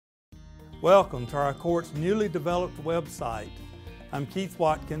Welcome to our court's newly developed website. I'm Keith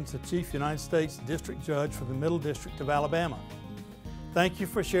Watkins, the Chief United States District Judge for the Middle District of Alabama. Thank you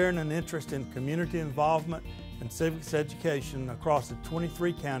for sharing an interest in community involvement and civics education across the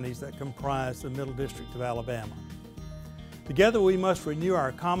 23 counties that comprise the Middle District of Alabama. Together we must renew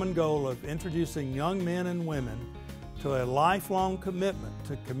our common goal of introducing young men and women to a lifelong commitment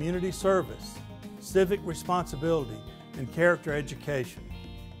to community service, civic responsibility, and character education.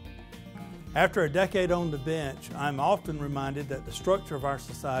 After a decade on the bench, I'm often reminded that the structure of our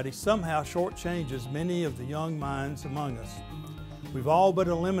society somehow shortchanges many of the young minds among us. We've all but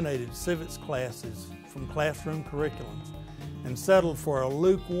eliminated civics classes from classroom curriculums and settled for a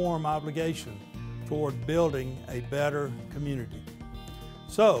lukewarm obligation toward building a better community.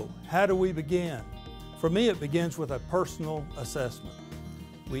 So, how do we begin? For me, it begins with a personal assessment.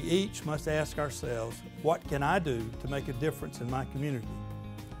 We each must ask ourselves, what can I do to make a difference in my community?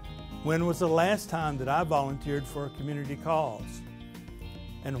 When was the last time that I volunteered for a community cause?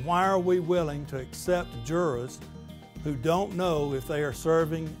 And why are we willing to accept jurors who don't know if they are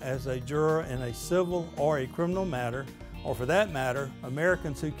serving as a juror in a civil or a criminal matter, or for that matter,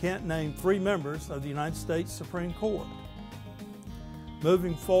 Americans who can't name 3 members of the United States Supreme Court?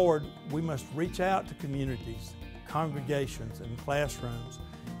 Moving forward, we must reach out to communities, congregations, and classrooms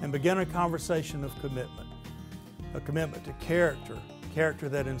and begin a conversation of commitment. A commitment to character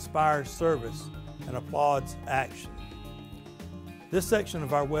that inspires service and applauds action. This section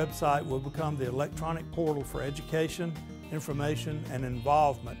of our website will become the electronic portal for education, information, and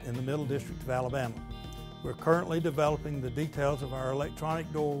involvement in the Middle District of Alabama. We're currently developing the details of our electronic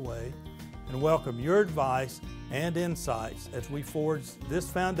doorway and welcome your advice and insights as we forge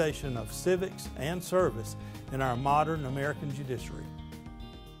this foundation of civics and service in our modern American judiciary.